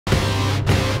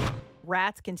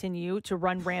rats continue to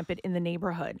run rampant in the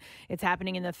neighborhood. It's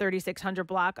happening in the 3600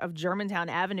 block of Germantown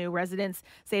Avenue. Residents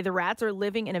say the rats are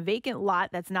living in a vacant lot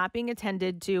that's not being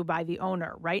attended to by the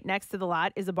owner. Right next to the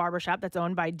lot is a barbershop that's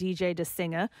owned by DJ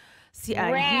DeSinga.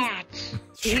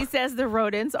 He says the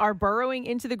rodents are burrowing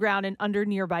into the ground and under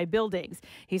nearby buildings.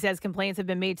 He says complaints have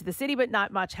been made to the city, but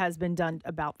not much has been done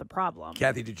about the problem.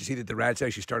 Kathy, did you see that the rats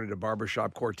actually started a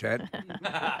barbershop quartet?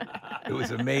 It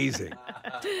was amazing.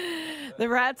 The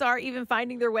rats are even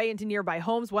finding their way into nearby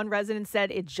homes. One resident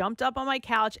said it jumped up on my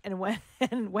couch and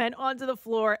went onto the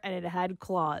floor, and it had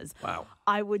claws. Wow.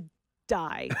 I would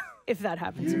die if that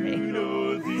happened to me.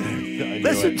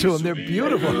 Listen to them. They're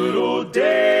beautiful. Good old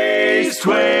days,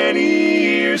 20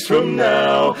 years from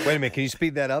now. Wait a minute. Can you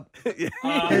speed that up?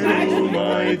 Oh,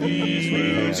 my,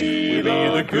 these will be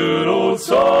the good old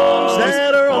songs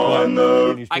that are on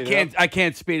the... I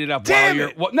can't speed it up Damn while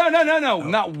it. you're... No,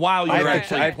 not while you're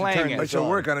actually playing it. But she'll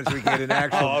work on it so we can get an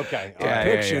actual okay.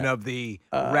 depiction of the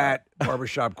rat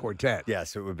barbershop quartet.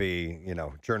 Yes, it would be,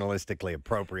 journalistically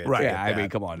appropriate. Right. Yeah, I mean,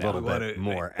 come on now. A little bit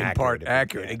more in accurate. part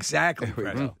accurate. Exactly,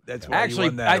 Preston. That's why Actually,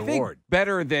 you won that I award. think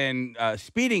better than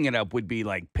speeding it up would be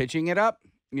like pitching it up.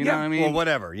 You know what I mean? Well,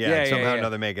 whatever. Yeah, somehow or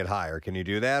another make it higher. Can you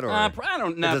do that? Or I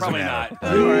don't know. Probably not.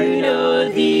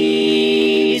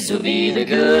 These will be the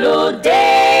good old days.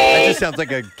 That just sounds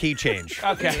like a key change.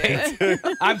 Okay.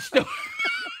 I'm still...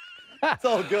 It's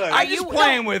all good. I'm just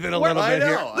playing with it a little bit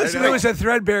here. Listen, it was a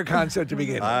threadbeare concept to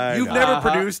begin with. You've never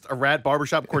produced a rat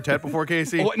barbershop quartet before,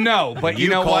 Casey? Well, no, but you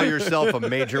know call what? yourself a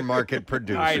major market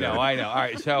producer. I know. All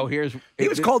right, so here's... He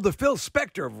was called the Phil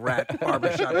Spector of rat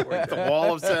barbershop quartet. The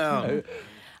wall of sound.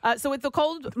 So with the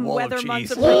cold weather cheese.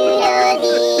 months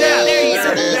There you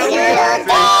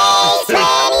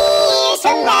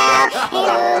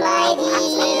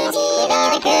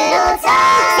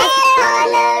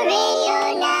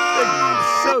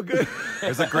So good.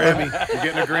 There's a Grammy. You're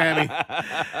getting a Grammy.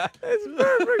 It's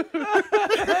perfect.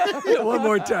 One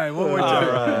more time. Oh, my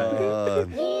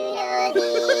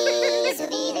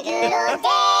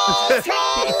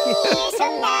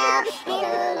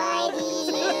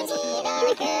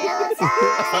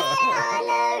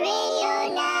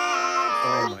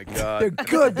God. They're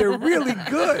good. They're really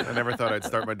good. I never thought I'd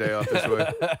start my day off this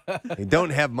way. They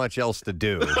don't have much else to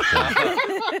do.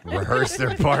 Rehearse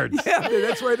their parts. Yeah,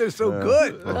 that's why they're so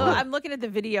good. I'm looking at the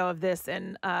video of this,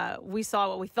 and we saw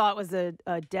what we thought was a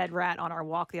dead rat on our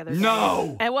walk the other day.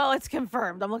 No! And, well, it's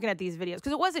confirmed. I'm looking at these videos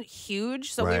because it wasn't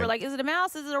huge, so we were like, is it a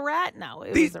mouse? Is it a rat? No,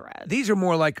 it was a rat. These are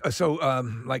more like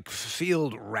like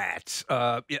field rats.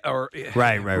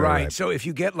 Right. So if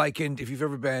you get if you've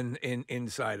ever been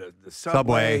inside of the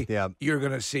Subway, you're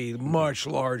gonna see much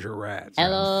larger rats.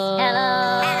 Hello, my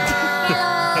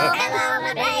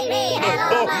baby.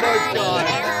 Hello, my God.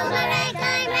 Hello, my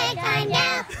ragtime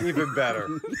now. Even better.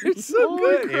 It's so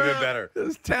good. Even better.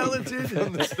 Those talented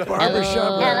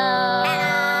barbershop.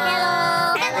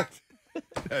 Hello.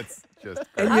 That's just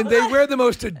And they wear the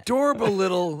most adorable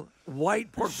little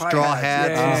white pork pie Straw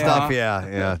hats and stuff.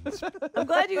 Yeah. I'm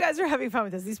glad you guys are having fun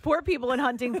with this. These poor people in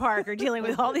Hunting Park are dealing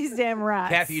with all these damn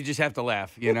rats. Kathy, you just have to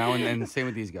laugh, and same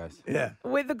with these guys. Yeah.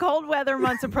 With the cold weather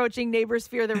months approaching, neighbors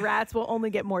fear the rats will only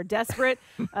get more desperate.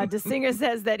 DeSinger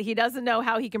says that he doesn't know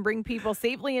how he can bring people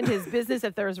safely into his business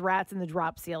if there's rats in the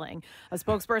drop ceiling. A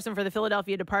spokesperson for the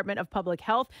Philadelphia Department of Public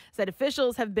Health said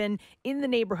officials have been in the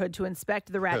neighborhood to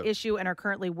inspect the rat issue and are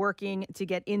currently working to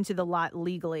get into the lot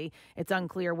legally. It's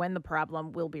unclear when the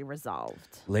problem will be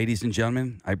resolved. Ladies and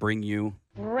gentlemen, I bring you...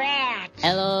 Rat.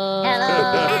 Hello,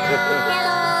 my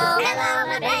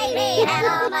baby.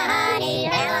 Hello, my honey.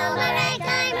 Hello, my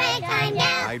ragtime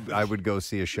now. I would go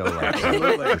see a show like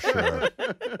that for sure.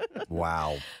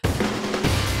 Wow.